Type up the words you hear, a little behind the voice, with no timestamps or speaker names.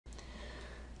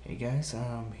Hey guys,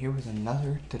 here with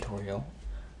another tutorial.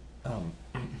 Um,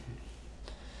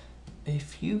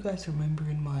 if you guys remember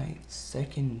in my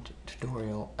second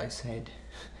tutorial, I said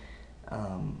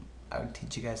I would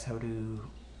teach you guys how to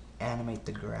animate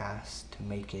the grass to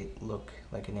make it look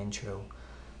like an intro.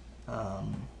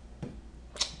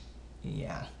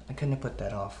 Yeah, I couldn't have put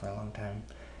that off for a long time,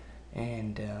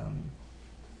 and I'm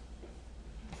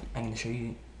going to show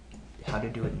you how to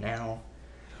do it now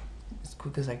as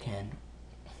quick as I can,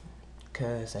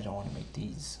 because I don't want to make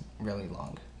these really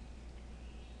long.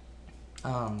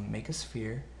 Make a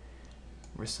sphere,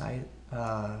 resize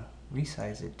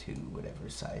it to whatever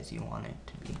size you want it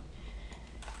to be.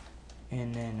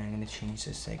 And then I'm going to change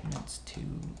the segments to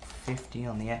 50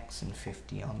 on the X and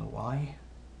 50 on the Y.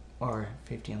 Or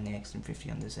 50 on the X and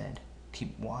 50 on the Z.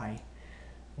 Keep Y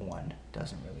 1,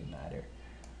 doesn't really matter.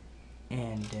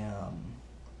 And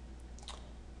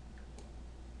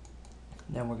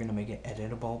then we're going to make it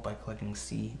editable by clicking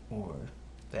C or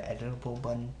the editable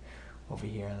button over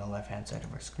here on the left hand side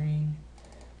of our screen.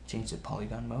 Change the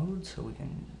polygon mode so we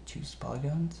can choose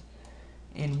polygons.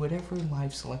 And whatever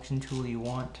live selection tool you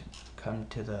want, come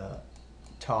to the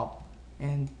top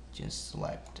and just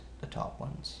select the top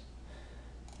ones.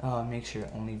 Make sure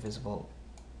only visible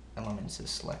elements is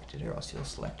selected, or else you'll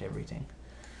select everything.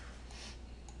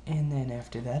 And then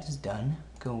after that is done,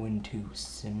 go into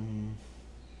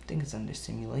I think it's under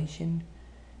simulation,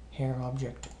 hair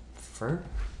object fur.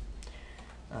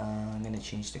 I'm going to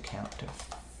change the count to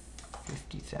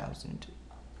 50,000.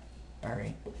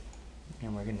 Alright,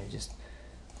 and we're going to just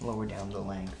lower down the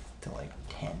length to like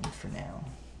 10 for now,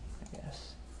 I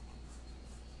guess.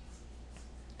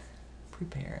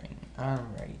 Preparing.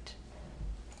 Alright.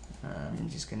 I'm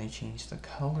just going to change the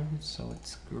color so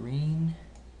it's green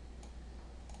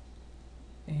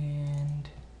and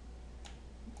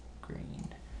green.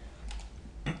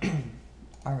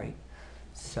 Alright,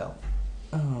 so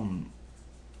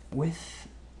with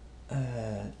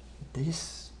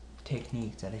this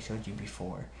technique that I showed you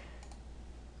before,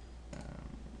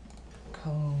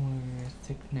 color,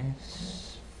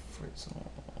 thickness,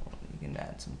 frizzle, you can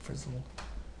add some frizzle,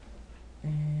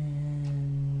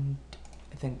 and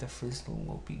I think the frizzle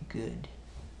will be good.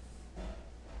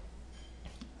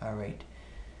 Alright,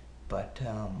 but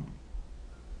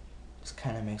this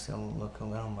kind of makes it look a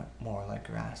little more like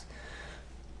grass.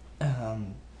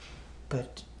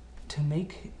 But to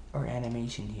make our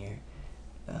animation here,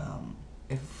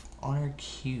 if on our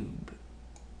cube,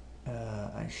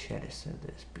 I should have said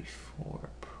this before,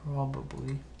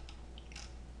 probably,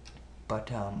 but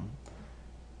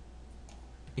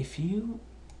if you,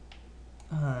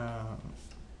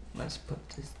 let's put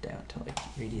this down to like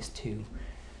radius 2,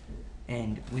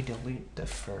 and we delete the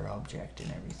fur object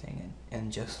and everything,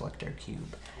 and just select our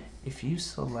cube. If you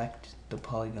select the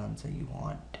polygons that you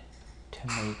want to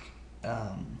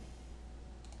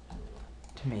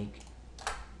make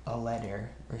a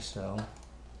letter or so,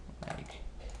 like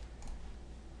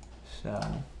so,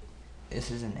 this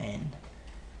is an N.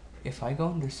 If I go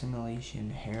under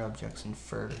simulation, hair objects, and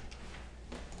fur,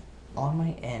 on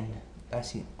my N,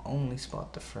 that's the only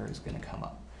spot the fur is going to come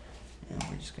up. And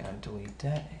we're just going to delete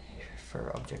that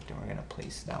fur object, and we're going to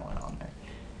place that one on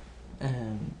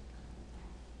there.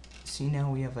 See,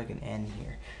 now we have like an N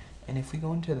here. And if we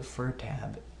go into the fur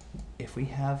tab, if we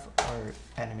have our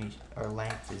animation, our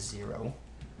length is 0,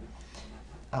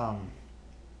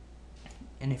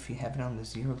 and if you have it on the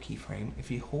 0 keyframe, if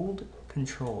you hold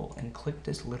Control and click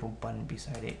this little button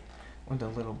beside it, or the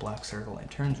little black circle,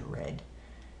 it turns red.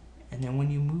 And then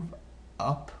when you move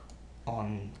up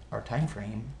on our time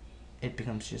frame, it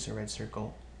becomes just a red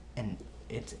circle, and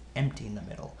it's empty in the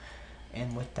middle.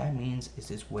 And what that means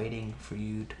is it's waiting for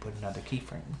you to put another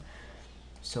keyframe.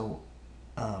 So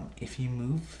if you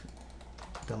move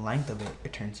the length of it,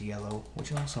 it turns yellow,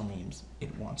 which also means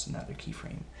it wants another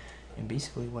keyframe. And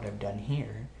basically what I've done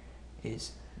here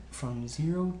is from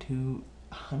 0 to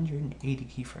 180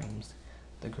 keyframes,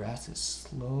 the grass is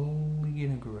slowly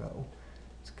gonna grow.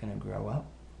 It's gonna grow up,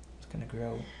 it's gonna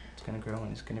grow, it's gonna grow,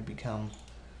 and it's gonna become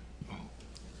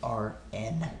our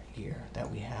N here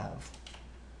that we have.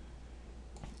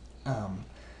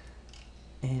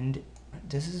 And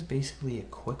this is basically a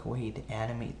quick way to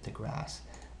animate the grass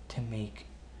to make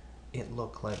it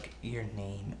look like your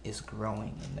name is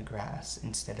growing in the grass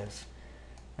instead of,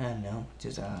 I don't know,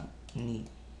 just a neat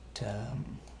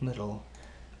little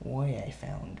way I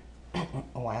found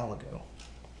a while ago.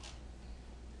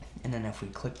 And then if we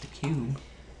click the cube,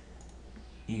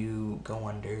 you go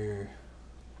under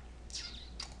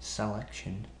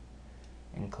selection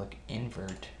and click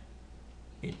invert.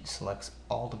 It selects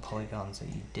all the polygons that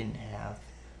you didn't have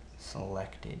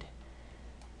selected.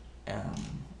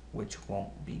 which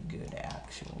won't be good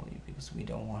actually, because we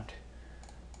don't want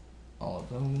all of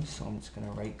those. So I'm just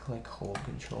gonna right click, hold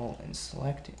control and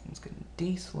select it. It's gonna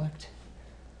deselect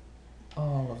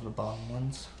all of the bottom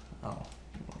ones. Oh,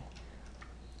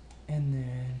 and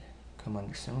then come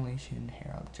under simulation,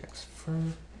 hair objects fur,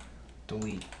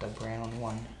 delete the brown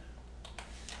one.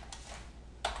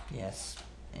 Yes,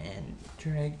 and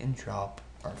drag and drop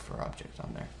our fur object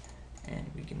on there, and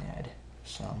we can add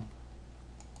some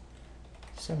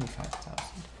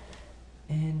 75,000,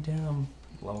 and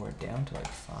lower it down to like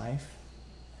 5.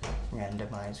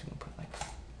 Randomize, we can put like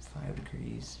 5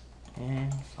 degrees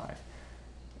and 5,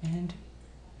 and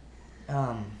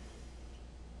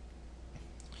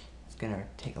it's gonna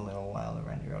take a little while to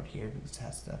render out here because it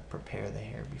has to prepare the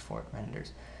hair before it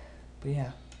renders. But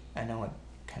yeah, I know it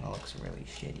kind of looks really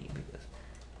shitty because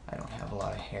I don't have a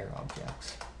lot of hair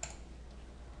objects.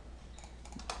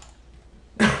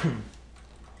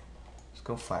 Let's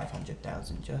go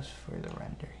 500,000 just for the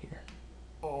render here.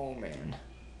 Oh man,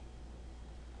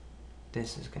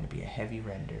 this is going to be a heavy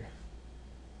render.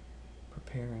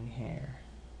 Preparing hair.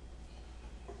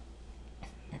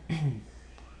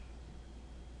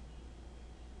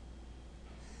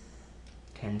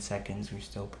 10 seconds, we're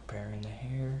still preparing the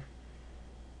hair.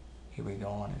 Here we go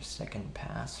on our second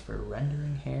pass for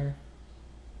rendering hair.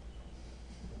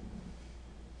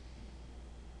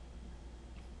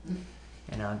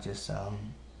 And I'll just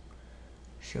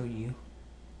show you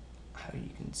how you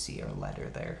can see our letter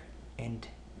there. And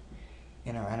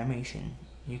in our animation,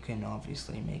 you can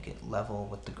obviously make it level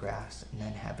with the grass and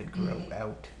then have it grow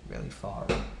out really far.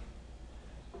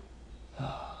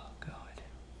 Oh god.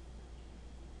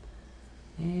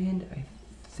 And I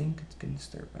think it's gonna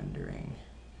start rendering.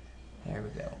 There we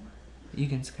go. You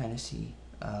can kind of see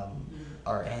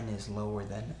our N is lower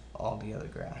than all the other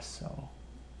grass, so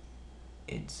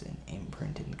it's an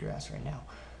imprinted grass right now.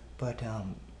 But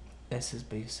this is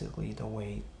basically the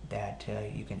way that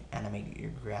you can animate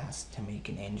your grass to make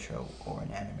an intro or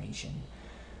an animation.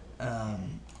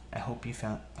 I hope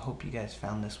you guys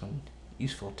found this one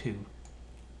useful too.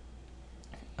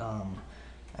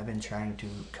 I've been trying to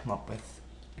come up with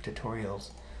tutorials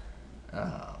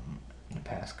in the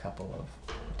past couple of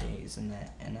days and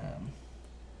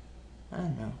I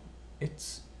don't know,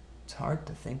 it's hard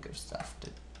to think of stuff to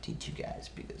teach you guys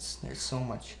because there's so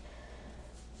much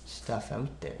stuff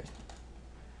out there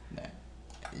that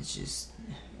it's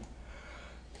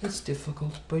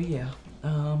difficult. But yeah,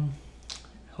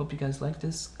 hope you guys like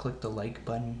this. Click the like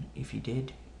button if you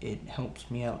did. It helps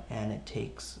me out and it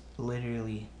takes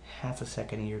literally half a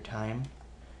second of your time,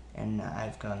 and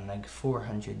I've gotten like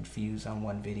 400 views on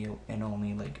one video and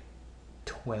only like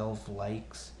 12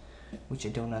 likes, which I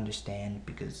don't understand,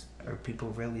 because are people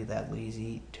really that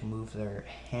lazy to move their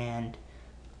hand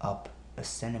up a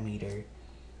centimeter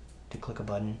to click a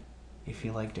button if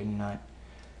you liked it or not?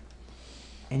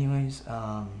 Anyways,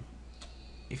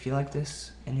 if you like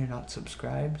this and you're not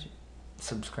subscribed,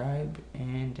 subscribe,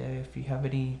 and if you have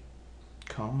any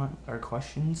comment or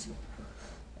questions,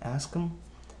 ask them,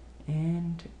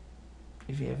 and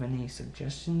if you have any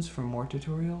suggestions for more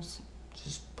tutorials,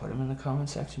 just put them in the comment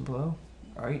section below.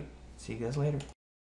 Alright, see you guys later.